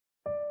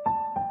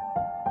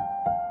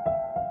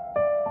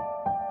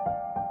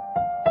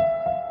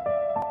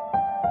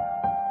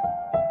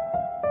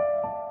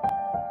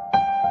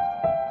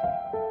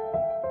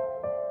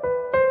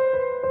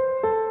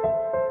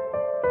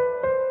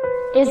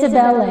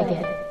Isabel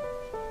Leggett,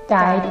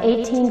 died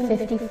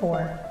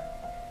 1854,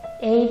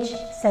 age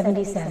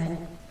 77.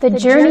 The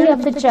journey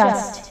of the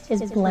just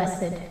is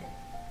blessed,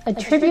 a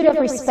tribute of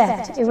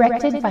respect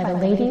erected by the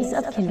ladies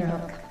of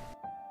Kinderhook.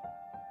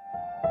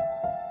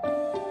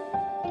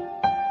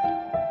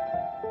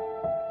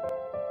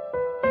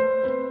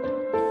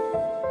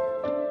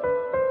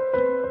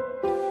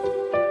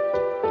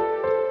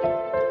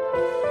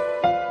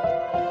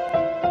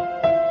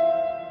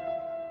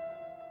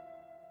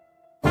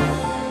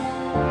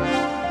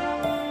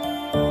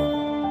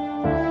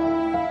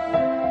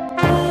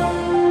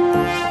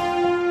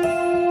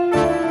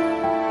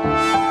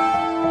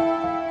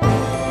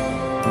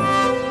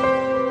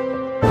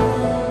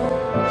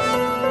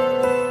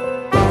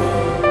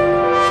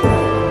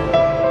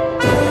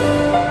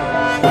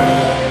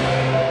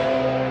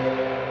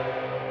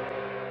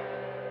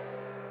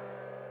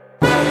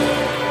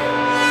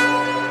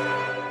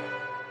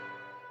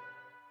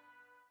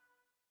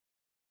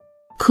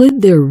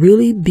 Could there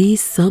really be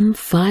some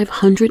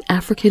 500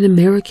 African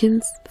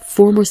Americans,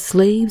 former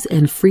slaves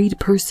and freed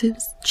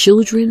persons,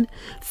 children,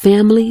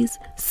 families,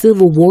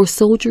 Civil War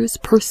soldiers,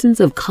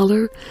 persons of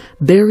color,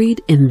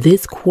 buried in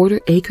this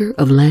quarter-acre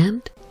of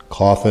land?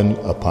 Coffin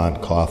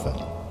upon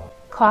coffin.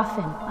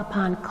 Coffin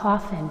upon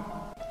coffin.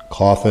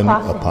 Coffin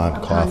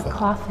upon coffin.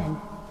 Coffin.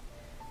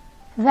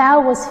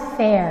 Thou wast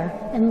fair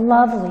and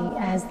lovely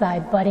as thy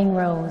budding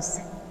rose.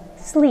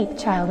 Sleep,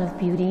 child of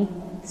beauty,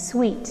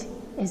 sweet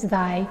is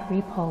thy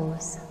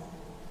repose.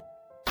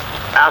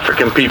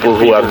 African people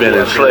who have been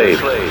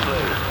enslaved,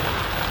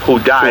 who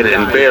died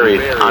and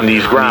buried on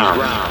these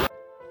grounds,